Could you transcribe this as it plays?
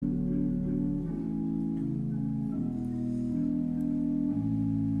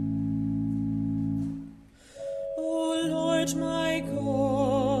Lord my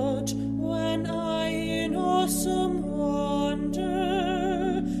God, when I in awesome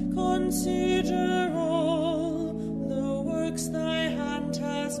wonder consider all the works thy hand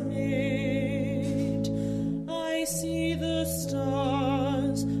has made, I see the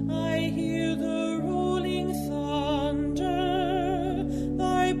stars, I hear the rolling thunder,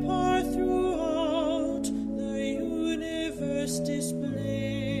 thy power throughout the universe displayed.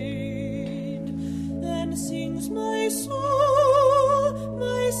 Then sings my soul,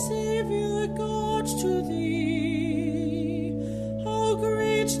 my Saviour God, to thee. How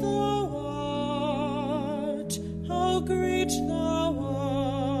great thou art, how great thou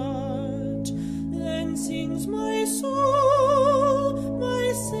art. Then sings my soul,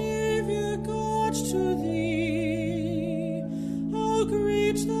 my Saviour God, to thee. How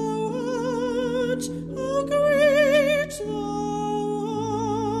great thou art, how great thou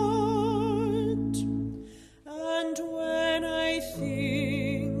art. And when I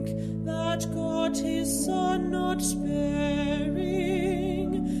think that God his Son not sparing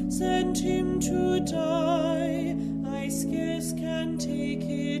sent him to die, I scarce can take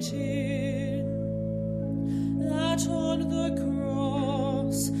it in, that on the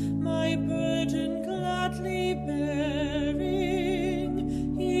cross my burden gladly bearing,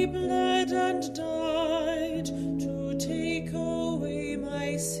 he bled and died to take away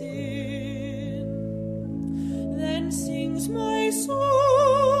my sin. Then sings my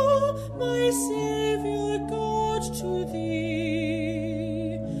soul, my Saviour God, to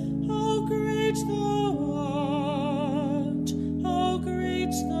thee. How great thou art, how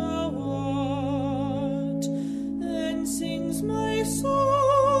great thou art. Then sings my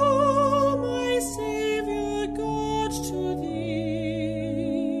soul, my Saviour God, to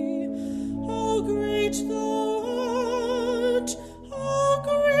thee. How great thou art, how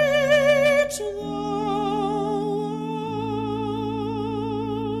great thou art.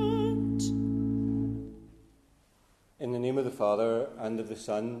 In the name of the Father, and of the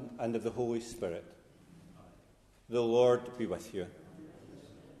Son, and of the Holy Spirit. The Lord be with you.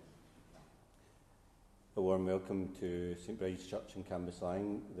 A warm welcome to St Bride's Church in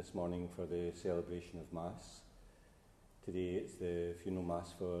Cambuslang this morning for the celebration of Mass. Today it's the funeral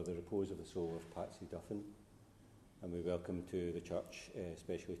Mass for the repose of the soul of Patsy Duffin, and we welcome to the church,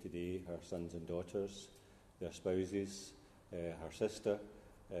 especially today, her sons and daughters, their spouses, her sister,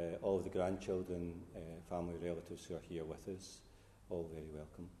 all of the grandchildren, family relatives who are here with us, all very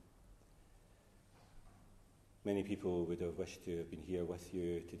welcome. Many people would have wished to have been here with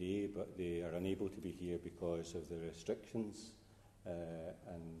you today, but they are unable to be here because of the restrictions,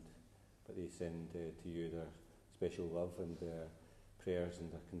 but they send to you their special love and their prayers and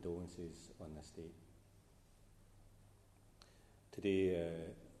their condolences on this day. Today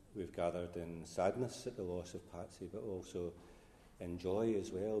we've gathered in sadness at the loss of Patsy, but also in joy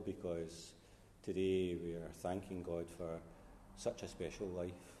as well, because today we are thanking God for such a special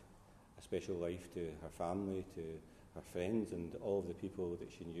life to her family, to her friends, and all of the people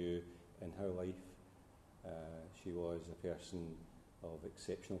that she knew in her life. She was a person of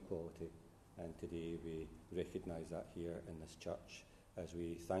exceptional quality, and today we recognise that here in this church as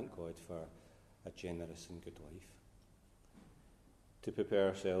we thank God for a generous and good life. To prepare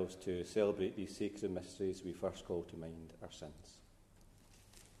ourselves to celebrate these sacred mysteries, we first call to mind our sins.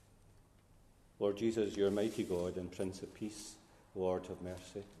 Lord Jesus, you are mighty God and Prince of Peace, Lord, have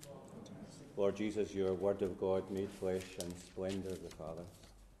mercy. Lord Jesus, you are Word of God made flesh and splendour of the Father.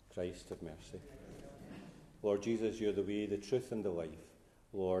 Christ, have mercy. Lord Jesus, you are the way, the truth and the life.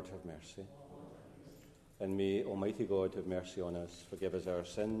 Lord, have mercy. And may Almighty God have mercy on us, forgive us our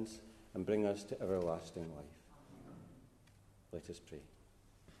sins, and bring us to everlasting life. Let us pray.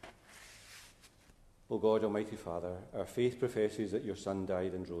 O God, Almighty Father, our faith professes that your Son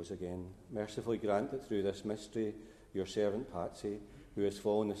died and rose again. Mercifully grant that through this mystery, your servant Patsy, who has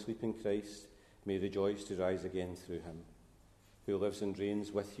fallen asleep in Christ, may rejoice to rise again through him, who lives and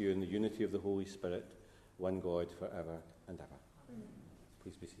reigns with you in the unity of the Holy Spirit, one God, for ever and ever. Amen.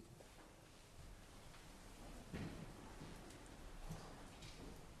 Please be seated.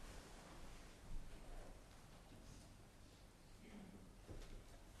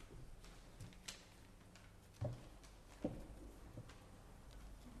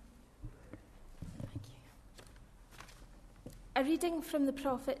 A reading from the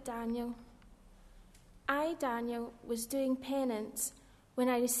prophet Daniel. I, Daniel, was doing penance when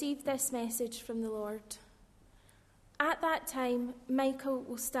I received this message from the Lord. At that time, Michael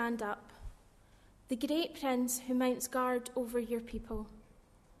will stand up, the great prince who mounts guard over your people.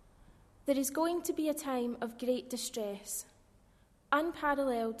 There is going to be a time of great distress,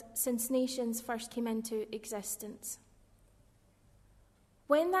 unparalleled since nations first came into existence.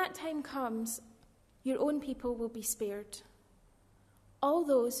 When that time comes, your own people will be spared, all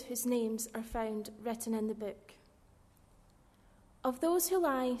those whose names are found written in the book. Of those who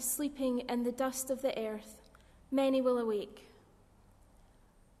lie sleeping in the dust of the earth, many will awake,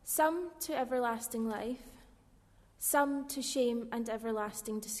 some to everlasting life, some to shame and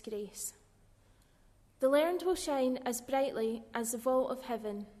everlasting disgrace. The learned will shine as brightly as the vault of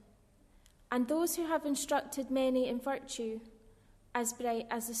heaven, and those who have instructed many in virtue as bright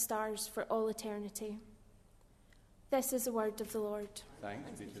as the stars for all eternity. This is the word of the Lord.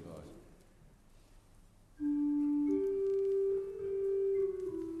 Thanks be to God.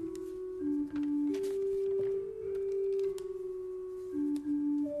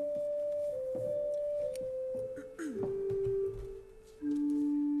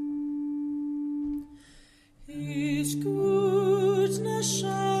 His goodness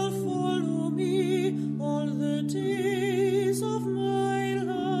shall follow me all the days of my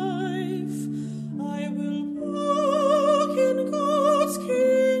life. I will walk in God's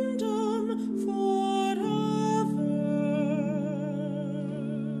kingdom forever.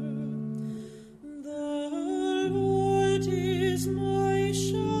 The Lord is my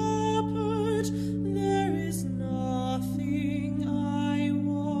shepherd, there is nothing I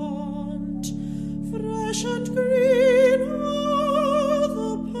want. Fresh and green are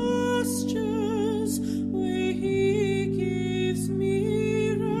the pastures where He gives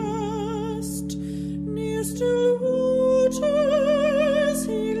me rest. Near still waters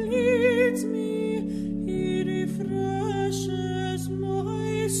He leads me, He refreshes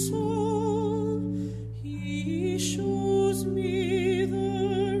my soul. He shows me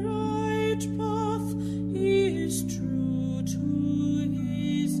the right path, He is true to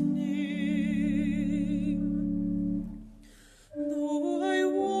His name. Though I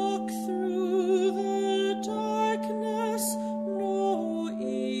walk through the darkness, no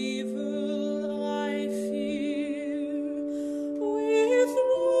evil I fear. With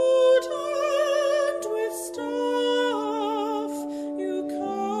rod and with staff, you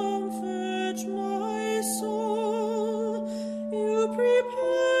comfort my soul. You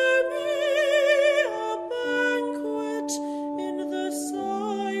prepare me a banquet in the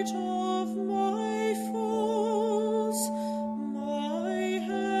sight of my foes. My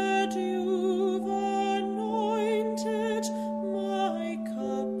head you've anointed, my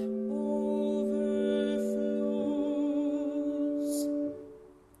cup overflows.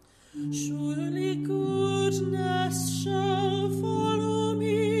 Surely goodness shall follow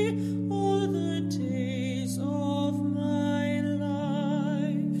me all the days of my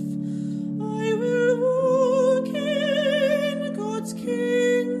life. I will walk in God's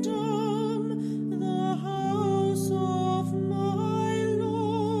kingdom, the house of my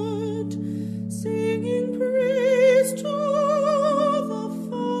Lord, singing praise to the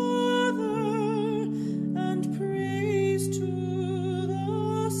Father and praise to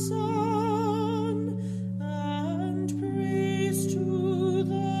the Son and praise to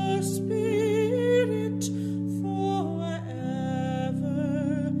the Spirit forever.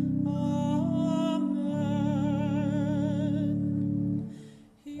 Amen.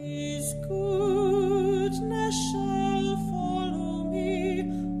 His goodness shall follow me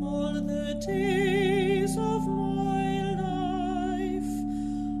all the days of my life.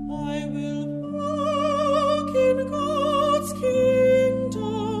 I will walk in God's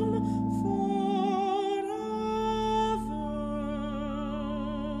kingdom forever.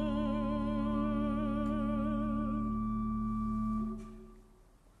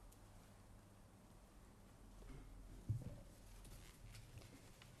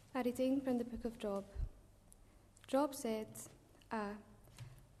 A reading from the book of Job. Job said,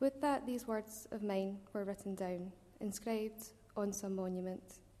 would that these words of mine were written down, inscribed on some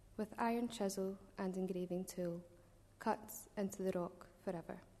monument, with iron chisel and engraving tool, cut into the rock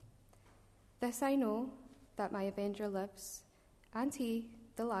forever. This I know, that my avenger lives, and he,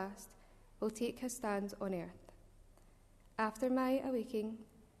 the last, will take his stand on earth. After my awaking,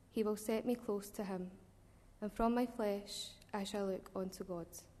 he will set me close to him, and from my flesh I shall look unto God.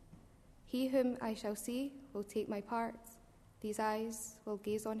 He whom I shall see will take my part. These eyes will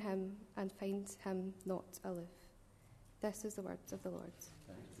gaze on him and find him not aloof. This is the word of the Lord.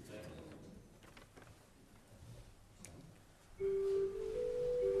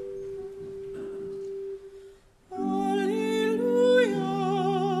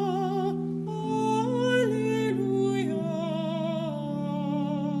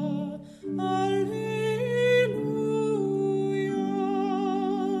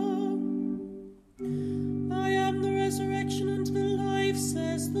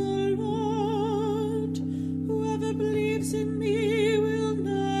 Says the Lord, whoever believes in me will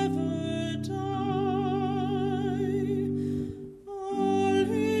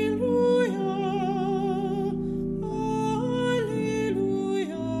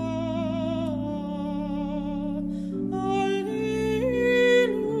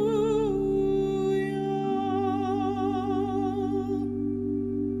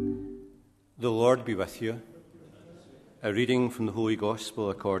The Lord be with you. A reading from the Holy Gospel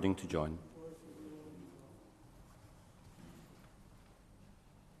according to John.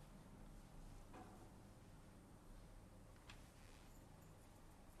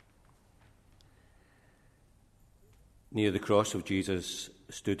 Near the cross of Jesus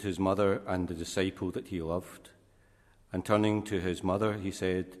stood his mother and the disciple that he loved. And turning to his mother, he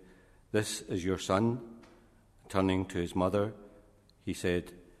said, "This is your son." Turning to his mother, he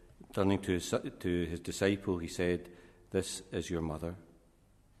said, turning to his disciple, he said, "This is your mother."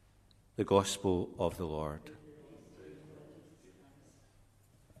 The Gospel of the Lord.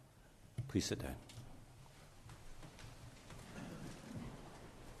 Please sit down.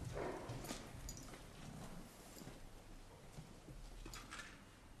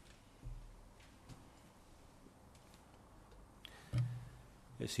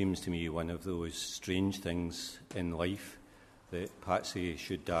 It seems to me one of those strange things in life that Patsy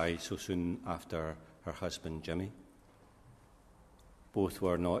should die so soon after her husband Jimmy. Both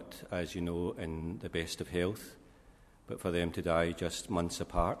were not, as you know, in the best of health, but for them to die just months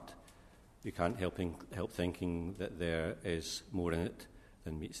apart, you can't help thinking that there is more in it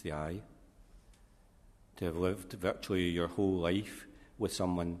than meets the eye. To have lived virtually your whole life with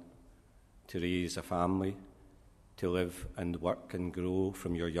someone, to raise a family, to live and work and grow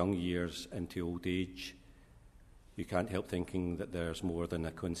from your young years into old age, you can't help thinking that there's more than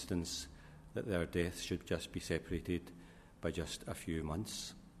a coincidence that their deaths should just be separated by just a few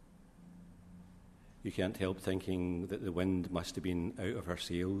months. You can't help thinking that the wind must have been out of her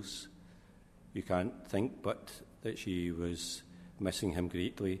sails. You can't think but that she was missing him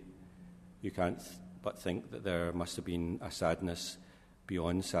greatly. You can't but think that there must have been a sadness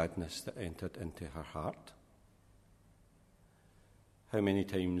beyond sadness that entered into her heart. How many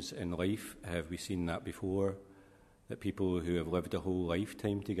times in life have we seen that before, that people who have lived a whole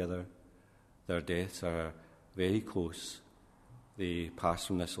lifetime together, their deaths are very close. They pass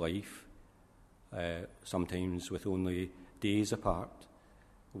from this life, sometimes with only days apart,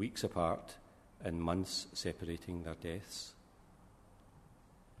 weeks apart, and months separating their deaths.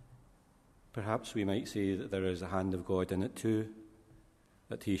 Perhaps we might say that there is a hand of God in it too,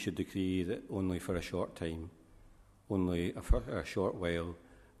 that he should decree that only for a short time, only for a short while,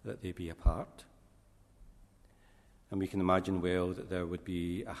 that they be apart. And we can imagine well that there would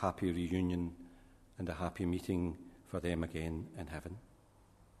be a happy reunion and a happy meeting for them again in heaven.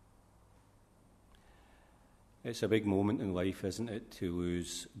 It's a big moment in life, isn't it, to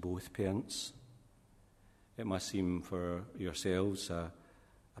lose both parents? It must seem for yourselves a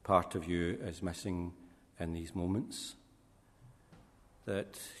part of you is missing in these moments,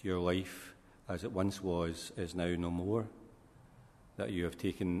 that your life as it once was is now no more, that you have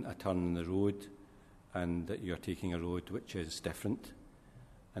taken a turn in the road and that you're taking a road which is different,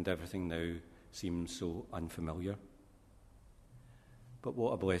 and everything now seems so unfamiliar. But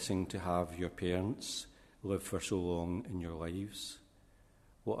what a blessing to have your parents live for so long in your lives.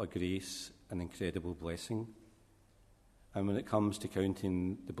 What a grace, an incredible blessing. And when it comes to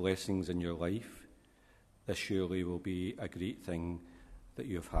counting the blessings in your life, this surely will be a great thing that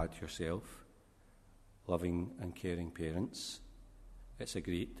you have had yourself, loving and caring parents. It's a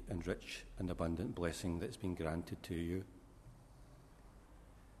great and rich and abundant blessing that's been granted to you.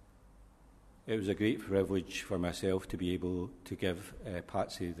 It was a great privilege for myself to be able to give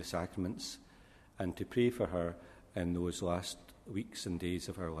Patsy the sacraments and to pray for her in those last weeks and days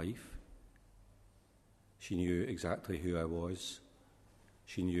of her life. She knew exactly who I was.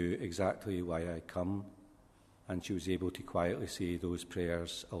 She knew exactly why I'd come, and she was able to quietly say those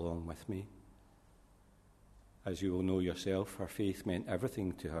prayers along with me. As you will know yourself, her faith meant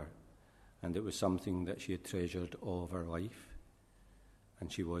everything to her, and it was something that she had treasured all of her life.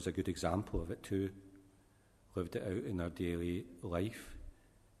 And she was a good example of it too, lived it out in her daily life,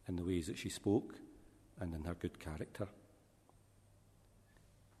 in the ways that she spoke, and in her good character.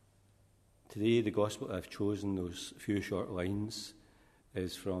 Today, the Gospel that I've chosen, those few short lines,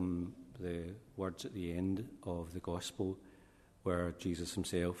 is from the words at the end of the Gospel, where Jesus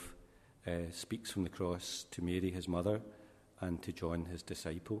himself speaks from the cross to Mary, his mother, and to John, his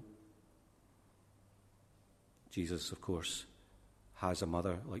disciple. Jesus, of course, has a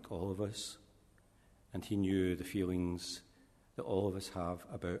mother like all of us, and he knew the feelings that all of us have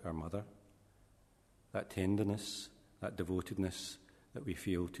about our mother, that tenderness, that devotedness that we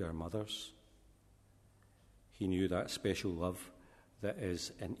feel to our mothers. He knew that special love that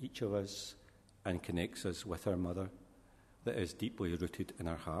is in each of us and connects us with our mother, that is deeply rooted in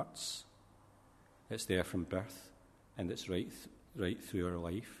our hearts. It's there from birth, and it's right through our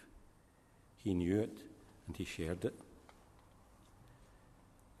life. He knew it, and he shared it.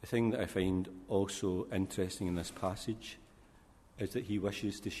 The thing that I find also interesting in this passage is that he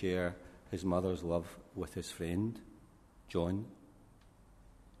wishes to share his mother's love with his friend, John.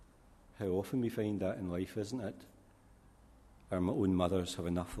 How often we find that in life, isn't it? Our own mothers have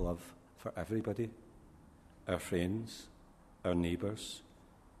enough love for everybody, our friends, our neighbours,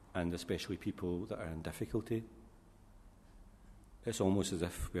 and especially people that are in difficulty. It's almost as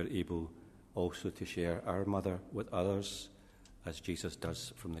if we're able also to share our mother with others, as Jesus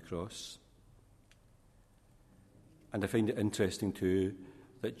does from the cross. And I find it interesting too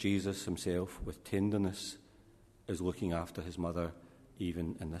that Jesus himself, with tenderness, is looking after his mother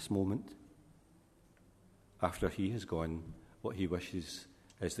even in this moment. After he has gone, what he wishes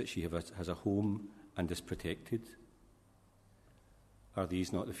is that she has a home and is protected. Are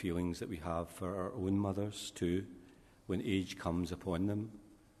these not the feelings that we have for our own mothers too? When age comes upon them,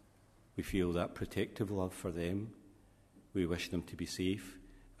 we feel that protective love for them. We wish them to be safe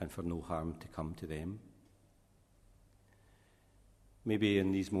and for no harm to come to them. Maybe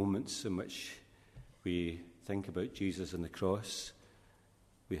in these moments in which we think about Jesus and the cross,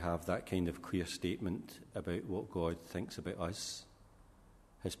 we have that kind of clear statement about what God thinks about us,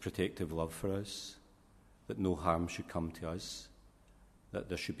 his protective love for us, that no harm should come to us, that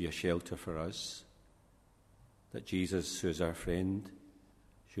there should be a shelter for us, that Jesus, who is our friend,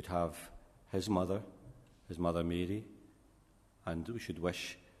 should have his mother Mary, and we should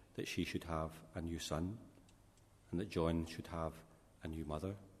wish that she should have a new son, and that John should have a new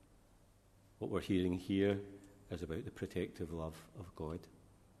mother. What we're hearing here is about the protective love of God.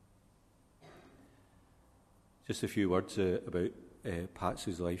 Just a few words about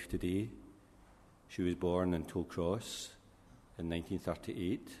Patsy's life today. She was born in Tollcross in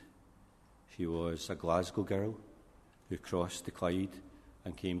 1938. She was a Glasgow girl who crossed the Clyde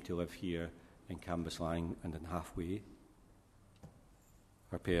and came to live here in Cambuslang and in Halfway.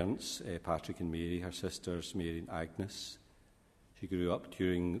 Her parents, Patrick and Mary, her sisters, Mary and Agnes. She grew up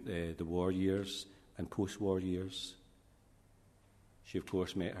during the war years and post-war years. She, of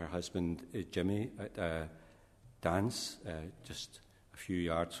course, met her husband, Jimmy, at a dance just a few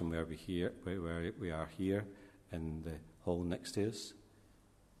yards from where we are here in the hall next to us.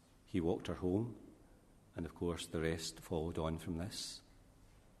 He walked her home, and, of course, the rest followed on from this.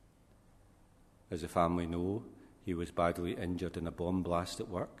 As the family know, he was badly injured in a bomb blast at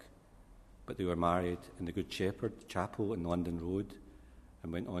work, but they were married in the Good Shepherd Chapel in London Road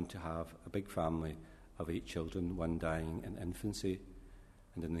and went on to have a big family of 8 children, 1 dying in infancy,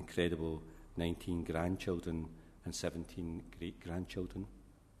 and an incredible 19 grandchildren and 17 great-grandchildren.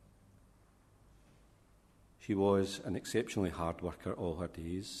 She was an exceptionally hard worker all her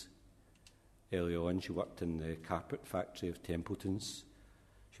days. Early on, she worked in the carpet factory of Templeton's.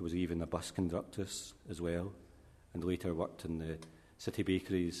 She was even a bus conductor as well, and later worked in the City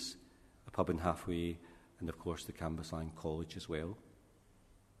Bakeries, a pub in Halfway, and of course the Cambuslang College as well.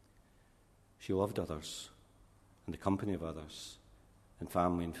 She loved others, and the company of others, and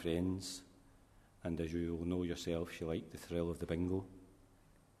family and friends, and as you will know yourself, she liked the thrill of the bingo,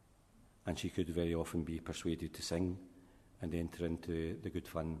 and she could very often be persuaded to sing and enter into the good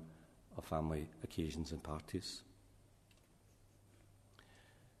fun of family occasions and parties.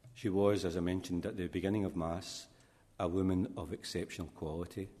 She was, as I mentioned at the beginning of Mass, a woman of exceptional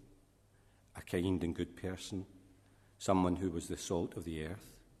quality, a kind and good person, someone who was the salt of the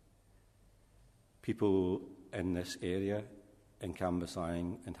earth. People in this area, in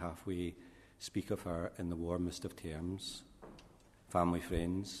Cambuslang and Halfway, speak of her in the warmest of terms, family,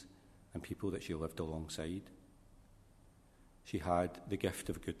 friends, and people that she lived alongside. She had the gift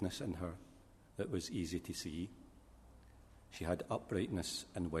of goodness in her that was easy to see. She had uprightness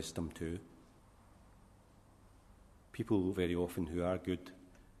and wisdom too. People very often who are good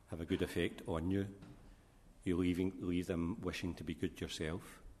have a good effect on you. You leave them wishing to be good yourself,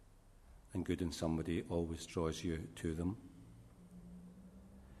 and good in somebody always draws you to them.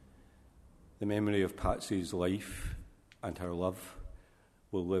 The memory of Patsy's life and her love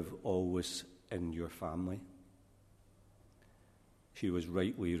will live always in your family. She was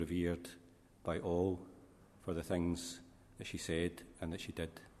rightly revered by all for the things that she said and that she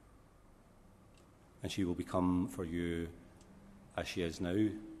did. And she will become for you, as she is now,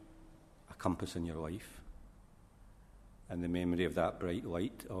 a compass in your life. And the memory of that bright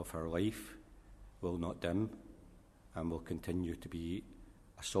light of her life will not dim and will continue to be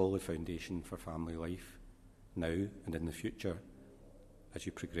a solid foundation for family life now and in the future as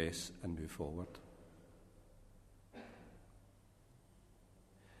you progress and move forward.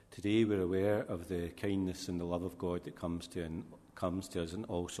 Today we're aware of the kindness and the love of God that comes to us in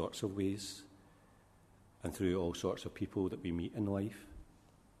all sorts of ways and through all sorts of people that we meet in life.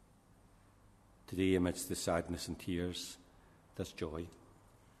 Today, amidst the sadness and tears, there's joy,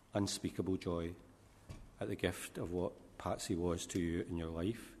 unspeakable joy, at the gift of what Patsy was to you in your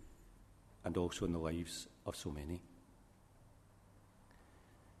life and also in the lives of so many.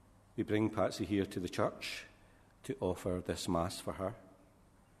 We bring Patsy here to the church to offer this Mass for her,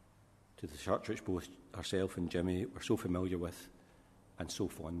 to the church which both herself and Jimmy were so familiar with and so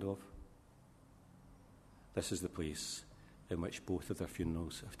fond of. This is the place in which both of their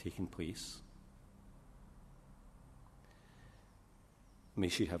funerals have taken place. May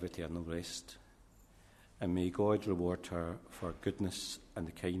she have eternal rest, and may God reward her for goodness and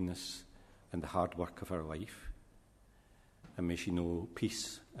the kindness and the hard work of her life, and may she know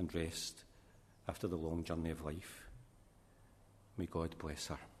peace and rest after the long journey of life. May God bless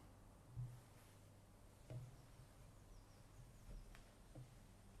her.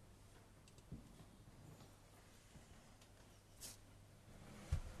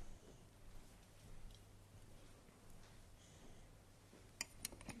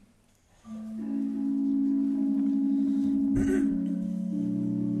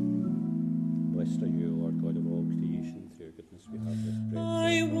 Blessed are you, Lord God of all creation, through your goodness we have this bread.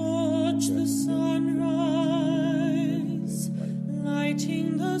 I watch the sunrise,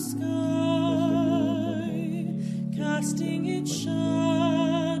 lighting the sky, casting its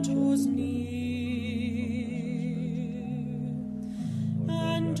shadows near.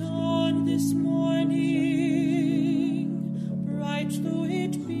 And on this morning, bright though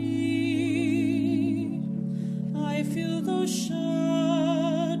it be, I feel those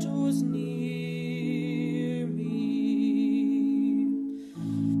shadows near me.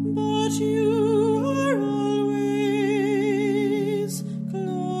 But you are always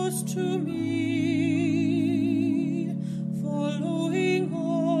close to me, following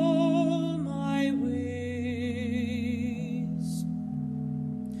all my ways.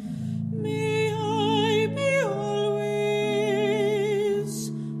 May I be always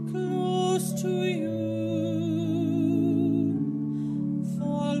close to you,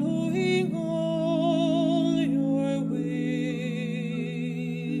 following all your ways,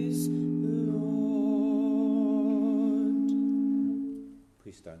 Lord.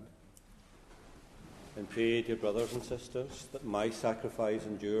 Please stand. And pray, dear brothers and sisters, that my sacrifice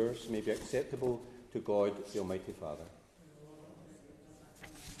and yours may be acceptable to God, the Almighty Father.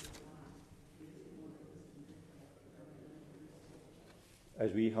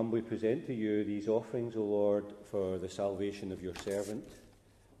 As we humbly present to you these offerings, O Lord, for the salvation of your servant,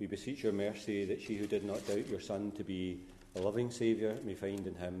 we beseech your mercy that she who did not doubt your Son to be a loving Saviour may find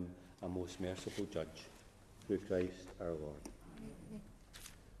in him a most merciful judge. Through Christ our Lord.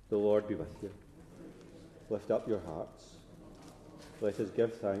 The Lord be with you. Lift up your hearts. Let us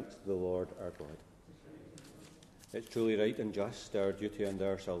give thanks to the Lord our God. It's truly right and just, our duty and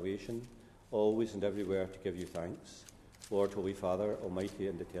our salvation, always and everywhere to give you thanks, Lord, Holy Father, Almighty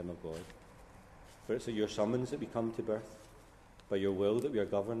and eternal God. For it's at your summons that we come to birth, by your will that we are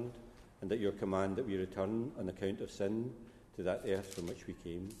governed, and at your command that we return on account of sin to that earth from which we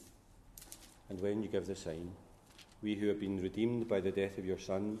came. And when you give the sign, we who have been redeemed by the death of your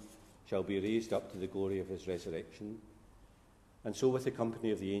Son shall be raised up to the glory of his resurrection. And so with the company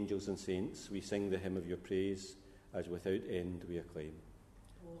of the angels and saints we sing the hymn of your praise, as without end we acclaim.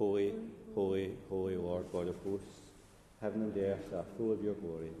 Holy, holy, holy Lord God of hosts, heaven and earth are full of your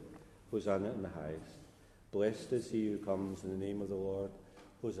glory. Hosanna in the highest. Blessed is he who comes in the name of the Lord.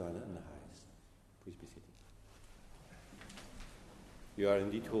 Hosanna in the highest. Please be seated. You are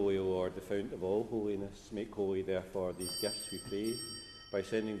indeed holy, O Lord, the fount of all holiness. Make holy, therefore, these gifts, we pray, by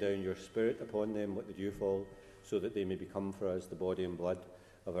sending down your Spirit upon them like the dewfall, so that they may become for us the body and blood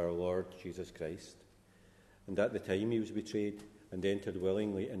of our Lord Jesus Christ. And at the time he was betrayed and entered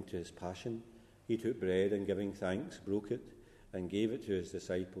willingly into his passion, he took bread and, giving thanks, broke it and gave it to his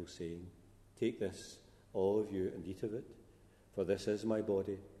disciples, saying, Take this, all of you, and eat of it, for this is my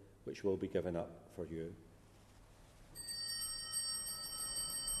body, which will be given up for you.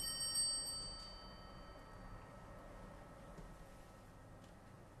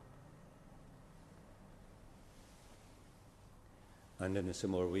 And in a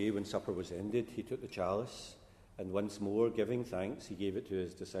similar way, when supper was ended, he took the chalice, and once more, giving thanks, he gave it to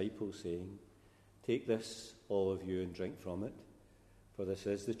his disciples, saying, Take this, all of you, and drink from it, for this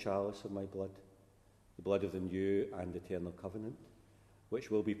is the chalice of my blood, the blood of the new and eternal covenant,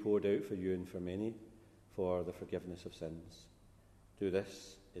 which will be poured out for you and for many, for the forgiveness of sins. Do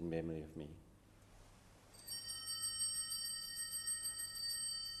this in memory of me.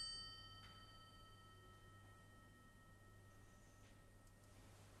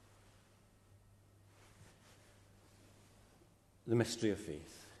 The mystery of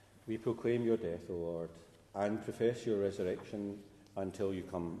faith. We proclaim your death, O Lord, and profess your resurrection until you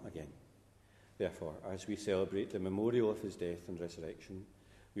come again. Therefore, as we celebrate the memorial of his death and resurrection,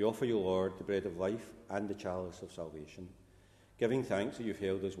 we offer you, Lord, the bread of life and the chalice of salvation, giving thanks that you've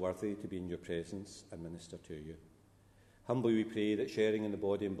held us worthy to be in your presence and minister to you. Humbly we pray that, sharing in the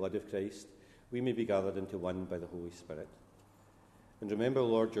body and blood of Christ, we may be gathered into one by the Holy Spirit. And remember,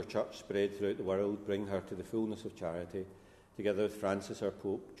 Lord, your church spread throughout the world, bring her to the fullness of charity, together with Francis our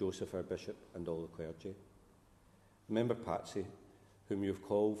Pope, Joseph our Bishop, and all the clergy. Remember Patsy, whom you have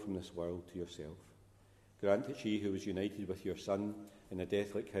called from this world to yourself. Grant that she who was united with your Son in a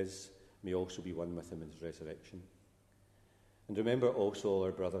death like his may also be one with him in his resurrection. And remember also all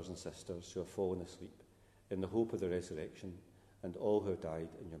our brothers and sisters who have fallen asleep in the hope of the resurrection, and all who have died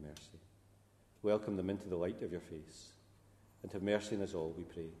in your mercy. Welcome them into the light of your face, and have mercy on us all, we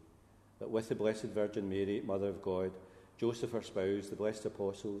pray, that with the Blessed Virgin Mary, Mother of God, Joseph our spouse, the blessed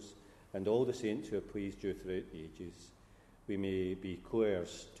apostles, and all the saints who have pleased you throughout the ages, we may be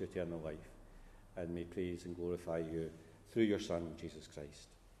co-heirs to eternal life, and may praise and glorify you through your Son, Jesus Christ.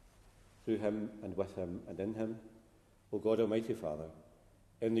 Through him, and with him, and in him, O God, Almighty Father,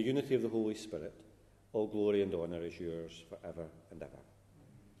 in the unity of the Holy Spirit, all glory and honour is yours for ever and ever.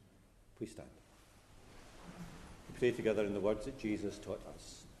 Please stand. We pray together in the words that Jesus taught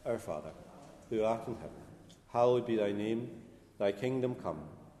us. Our Father, who art in heaven, hallowed be thy name. Thy kingdom come.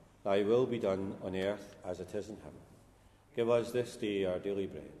 Thy will be done on earth as it is in heaven. Give us this day our daily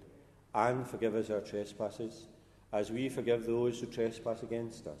bread, and forgive us our trespasses, as we forgive those who trespass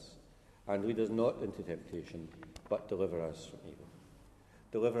against us. And lead us not into temptation, but deliver us from evil.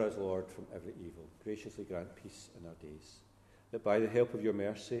 Deliver us, Lord, from every evil. Graciously grant peace in our days, that by the help of your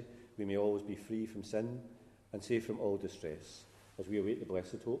mercy we may always be free from sin and safe from all distress, as we await the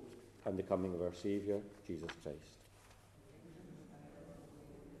blessed hope and the coming of our Saviour, Jesus Christ.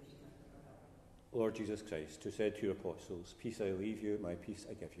 Lord Jesus Christ, who said to your apostles, "Peace I leave you, my peace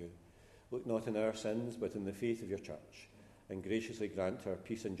I give you," look not on our sins, but in the faith of your church, and graciously grant her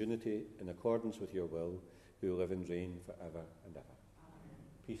peace and unity in accordance with your will, who live and reign for ever and ever. Amen.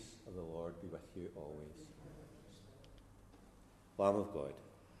 Peace of the Lord be with you always. Lamb of God,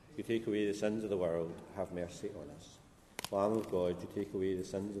 you take away the sins of the world, have mercy on us. Lamb of God, you take away the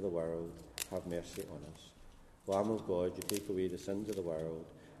sins of the world, have mercy on us. Lamb of God, you take away the sins of the world,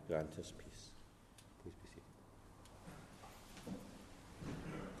 grant us peace. Please be seated.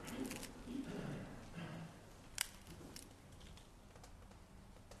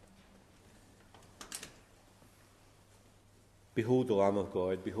 Behold the Lamb of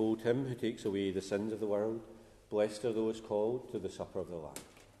God, behold him who takes away the sins of the world. Blessed are those called to the supper of the Lamb.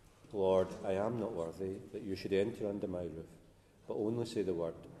 Lord, I am not worthy that you should enter under my roof, but only say the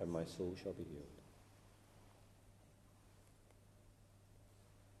word, and my soul shall be healed.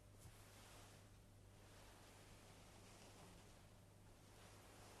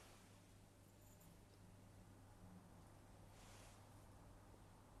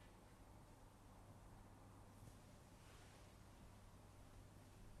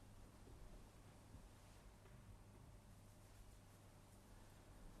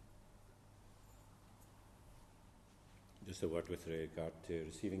 Just a word with regard to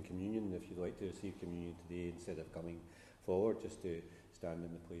receiving communion. If you'd like to receive communion today, instead of coming forward, just to stand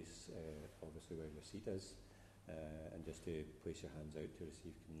in the place, obviously where your seat is, and just to place your hands out to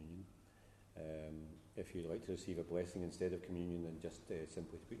receive communion. If you'd like to receive a blessing instead of communion, then just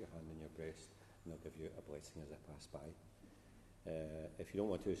simply put your hand on your breast, and I'll give you a blessing as I pass by. If you don't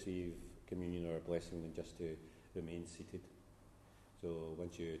want to receive communion or a blessing, then just to remain seated. So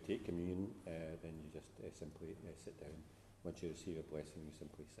once you take communion, then you just simply sit down. Once you receive a blessing, you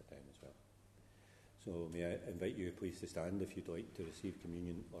simply sit down as well. So may I invite you please to stand if you'd like to receive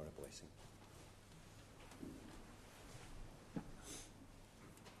communion or a blessing.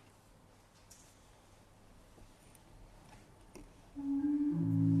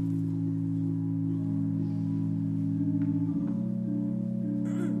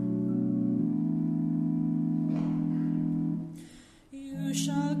 You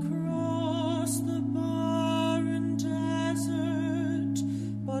shall cross the barren desert,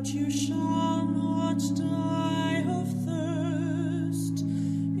 but you shall not die of thirst.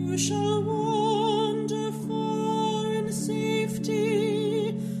 You shall wander far in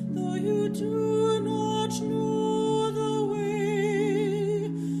safety, though you do not know the way.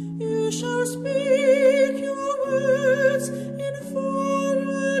 You shall speak your words in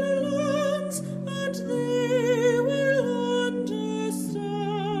foreign lands, and they will understand.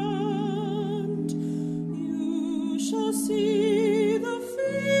 You shall see the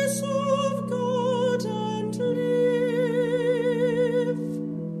face of God and live.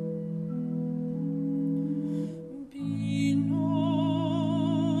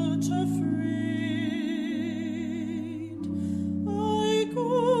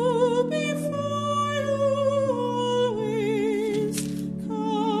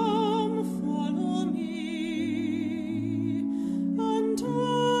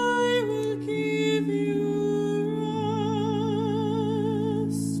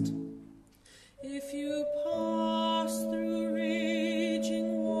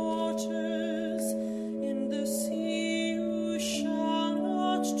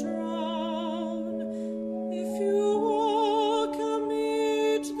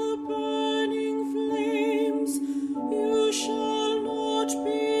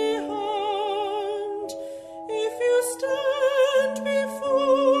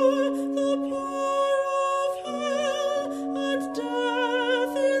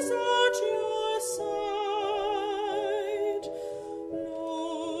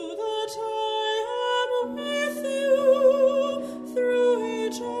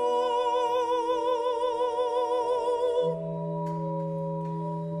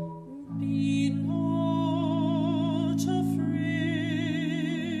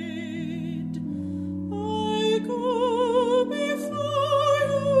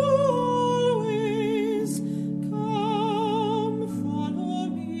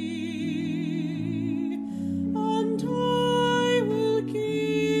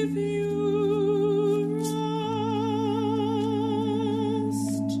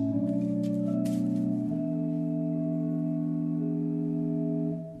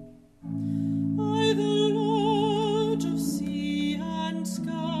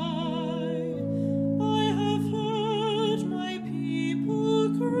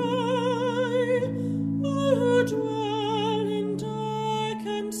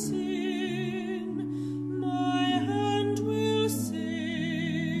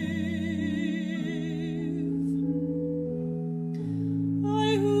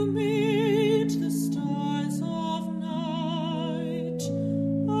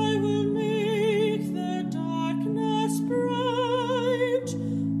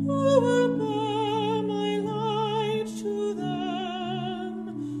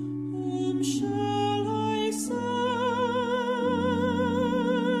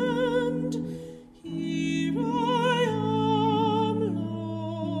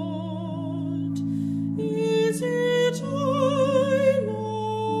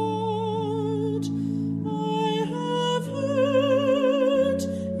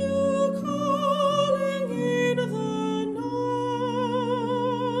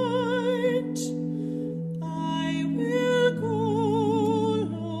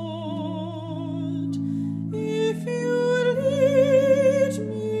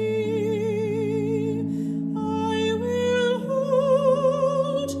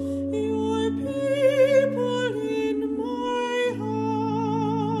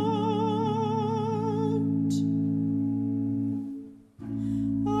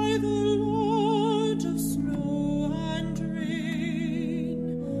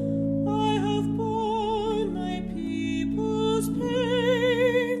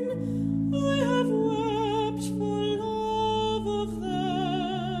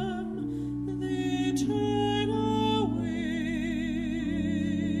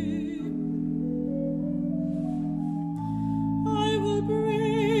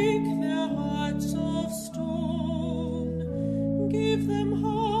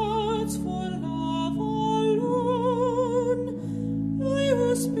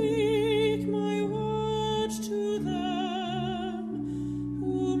 speak my word to them,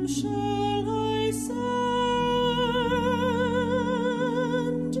 whom shall I send?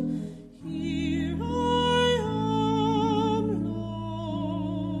 Here I am,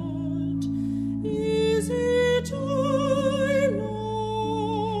 Lord. Is it I,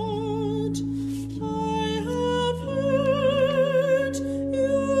 Lord? I have heard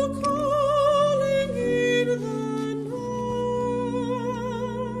you calling in the night.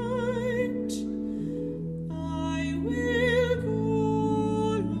 I will go,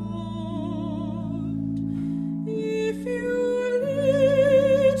 Lord, if you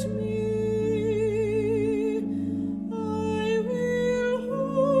lead me. I will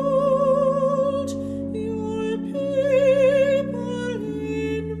hold your people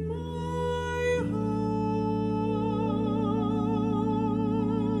in my heart.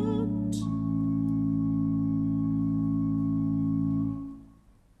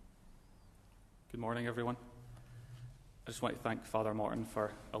 Good morning, everyone. I just want to thank Father Morton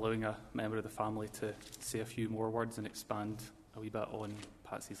for allowing a member of the family to say a few more words and expand a wee bit on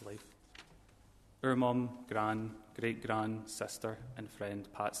Patsy's life. Our mum, gran, great-gran, sister and friend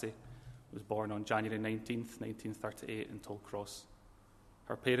Patsy was born on January 19th, 1938 in Tollcross.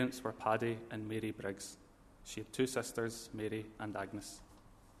 Her parents were Paddy and Mary Briggs. She had two sisters, Mary and Agnes.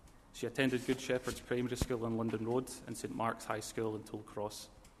 She attended Good Shepherd's Primary School in London Road and St Mark's High School in Tollcross.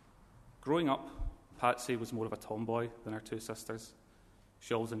 Growing up, Patsy was more of a tomboy than her two sisters.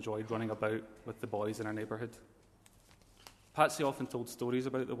 She always enjoyed running about with the boys in her neighbourhood. Patsy often told stories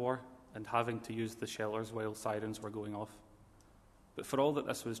about the war and having to use the shelters while sirens were going off. But for all that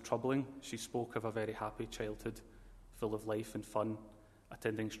this was troubling, she spoke of a very happy childhood, full of life and fun,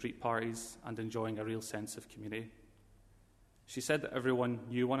 attending street parties and enjoying a real sense of community. She said that everyone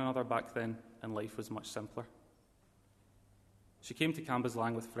knew one another back then and life was much simpler. She came to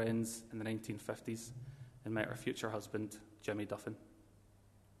Cambuslang with friends in the 1950s and met her future husband, Jimmy Duffin.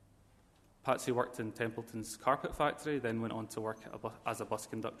 Patsy worked in Templeton's carpet factory, then went on to work as a bus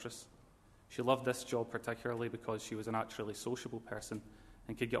conductress. She loved this job particularly because she was a naturally sociable person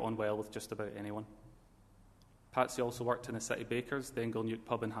and could get on well with just about anyone. Patsy also worked in the City Bakers, the Inglenuke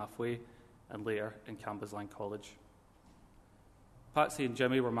pub in Halfway, and later in Cambuslang College. Patsy and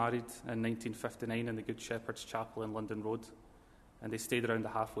Jimmy were married in 1959 in the Good Shepherd's Chapel in London Road, and they stayed around the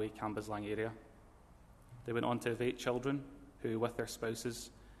Halfway Cambuslang area. They went on to have 8 children who, with their spouses,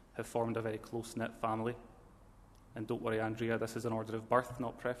 have formed a very close-knit family. And don't worry, Andrea, this is an order of birth,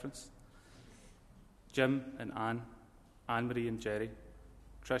 not preference. Jim and Anne, Anne-Marie and Jerry,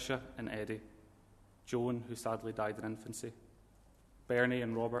 Tricia and Eddie, Joan, who sadly died in infancy, Bernie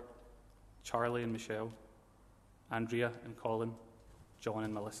and Robert, Charlie and Michelle, Andrea and Colin, John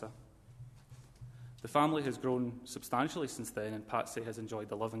and Melissa. The family has grown substantially since then, and Patsy has enjoyed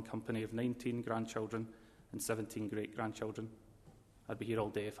the love and company of 19 grandchildren and 17 great-grandchildren. I'd be here all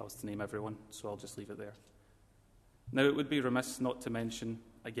day if I was to name everyone, so I'll just leave it there. Now, it would be remiss not to mention,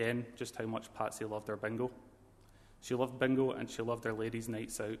 again, just how much Patsy loved her bingo. She loved bingo and she loved her ladies'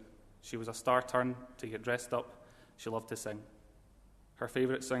 nights out. She was a star turn to get dressed up. She loved to sing. Her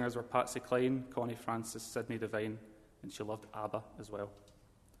favourite singers were Patsy Cline, Connie Francis, Sidney Devine, and she loved ABBA as well.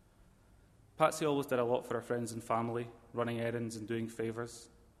 Patsy always did a lot for her friends and family, running errands and doing favours.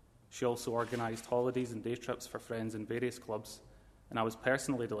 She also organised holidays and day trips for friends in various clubs, and I was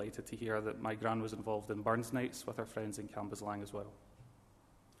personally delighted to hear that my gran was involved in Burns nights with her friends in Cambuslang as well.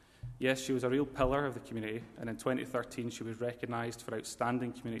 Yes, she was a real pillar of the community, and in 2013 she was recognised for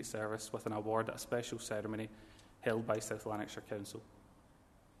outstanding community service with an award at a special ceremony held by South Lanarkshire Council.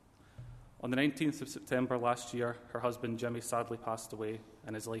 On the 19th of September last year, her husband Jimmy sadly passed away,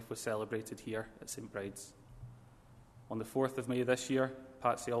 and his life was celebrated here at St Bride's. On the 4th of May this year,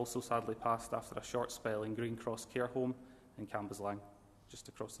 Patsy also sadly passed after a short spell in Green Cross Care Home in Cambuslang, just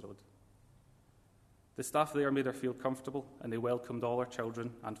across the road. The staff there made her feel comfortable, and they welcomed all her children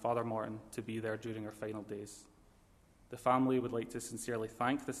and Father Morton to be there during her final days. The family would like to sincerely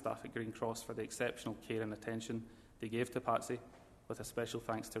thank the staff at Green Cross for the exceptional care and attention they gave to Patsy, with a special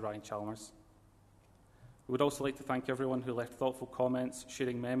thanks to Ryan Chalmers. We would also like to thank everyone who left thoughtful comments,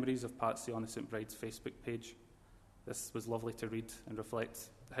 sharing memories of Patsy on the St Bride's Facebook page. This was lovely to read and reflect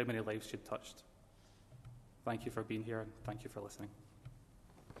how many lives she'd touched. Thank you for being here, and thank you for listening.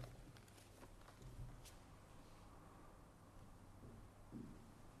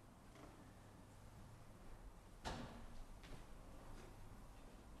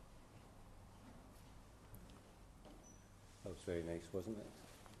 That was very nice, wasn't it?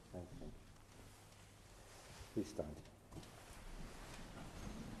 Thank you. Please stand.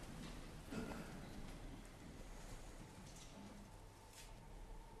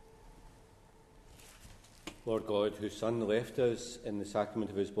 Lord God, whose Son left us in the sacrament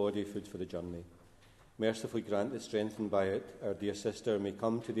of his body food for the journey, mercifully grant that, strengthened by it, our dear sister may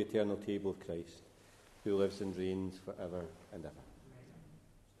come to the eternal table of Christ, who lives and reigns for ever and ever.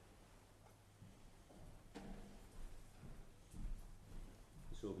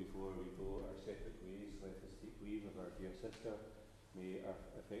 So before we go our separate ways, let us take leave of our dear sister. May our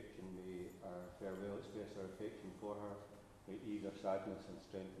farewell express our affection for her, may ease our sadness and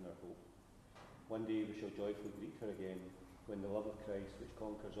strengthen our hope. One day we shall joyfully greet her again, when the love of Christ, which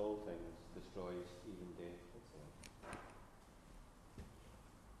conquers all things, destroys even death itself.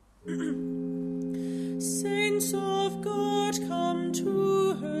 Saints of God, come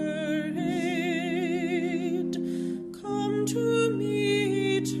to her aid, come to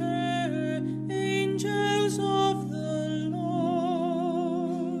meet her, angels of the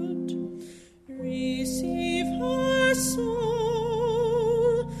Lord. Receive her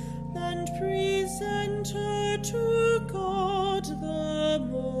soul and present her to God the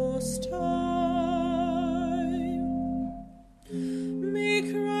Most High. May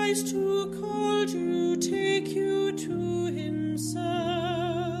Christ, who called you, take you to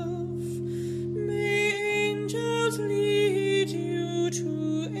himself. May angels lead you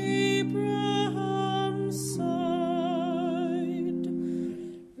to Abraham's side.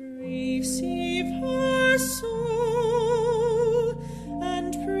 Receive her soul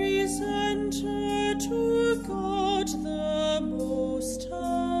and present her to God the Most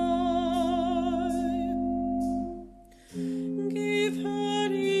High. Give her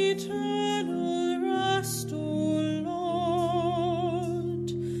eternal rest, O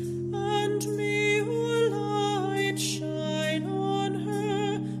Lord, and may your light shine on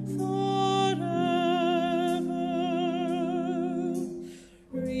her forever.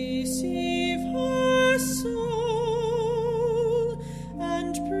 Receive her soul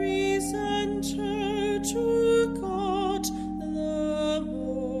and present her to God the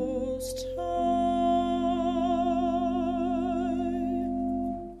Most High.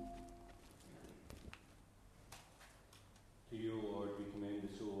 To you, O Lord, we commend the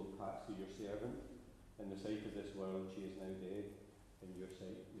soul of Patsy, your servant. In the sight of this world she is now dead, in your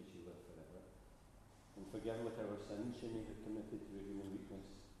sight may she live forever. And forgive whatever sins she may have committed through human weakness,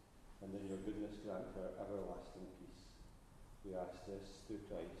 and in your goodness grant her everlasting peace. We ask this through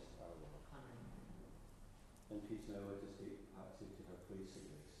Christ our Lord. Amen. In peace now let us take Patsy to her place of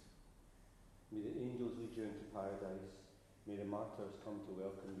rest. May the angels lead you into paradise. May the martyrs come to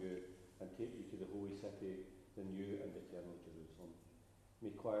welcome you and take you to the holy city, the new and eternal Jerusalem. May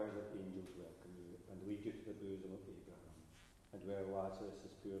choirs of angels welcome you and lead you to the bosom of Abraham. And where Lazarus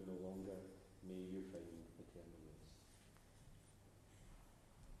is poor no longer, may you find eternal rest.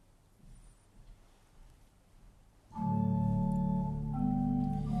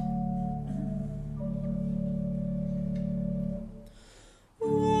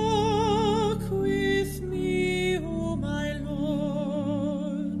 Walk with me, O my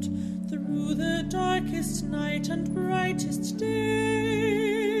Lord, through the darkest night and brightest day.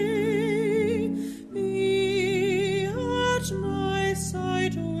 Be at my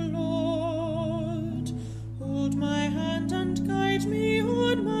side, O Lord. Hold my hand and guide me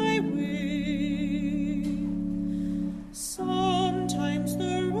on my way. Sometimes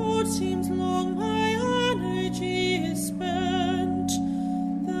the road seems long, my energy is spent.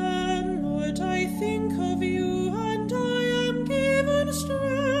 Then, Lord, I think of you and I am given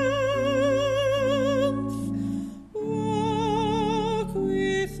strength. Walk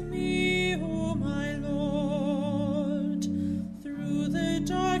with me, O my Lord, through the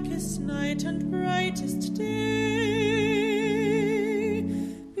darkest night and brightest day.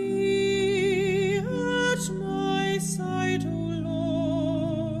 Be at my side, O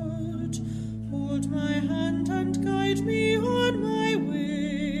Lord. Hold my hand and guide me on my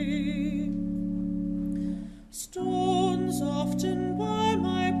way. Stones often bar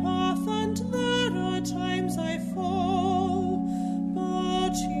my path, and there are times I fall,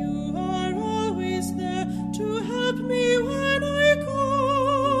 but you are always there to help me when I call.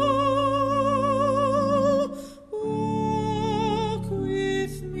 Walk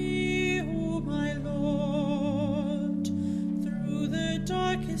with me, O my Lord, through the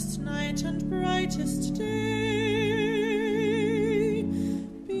darkest night and brightest day.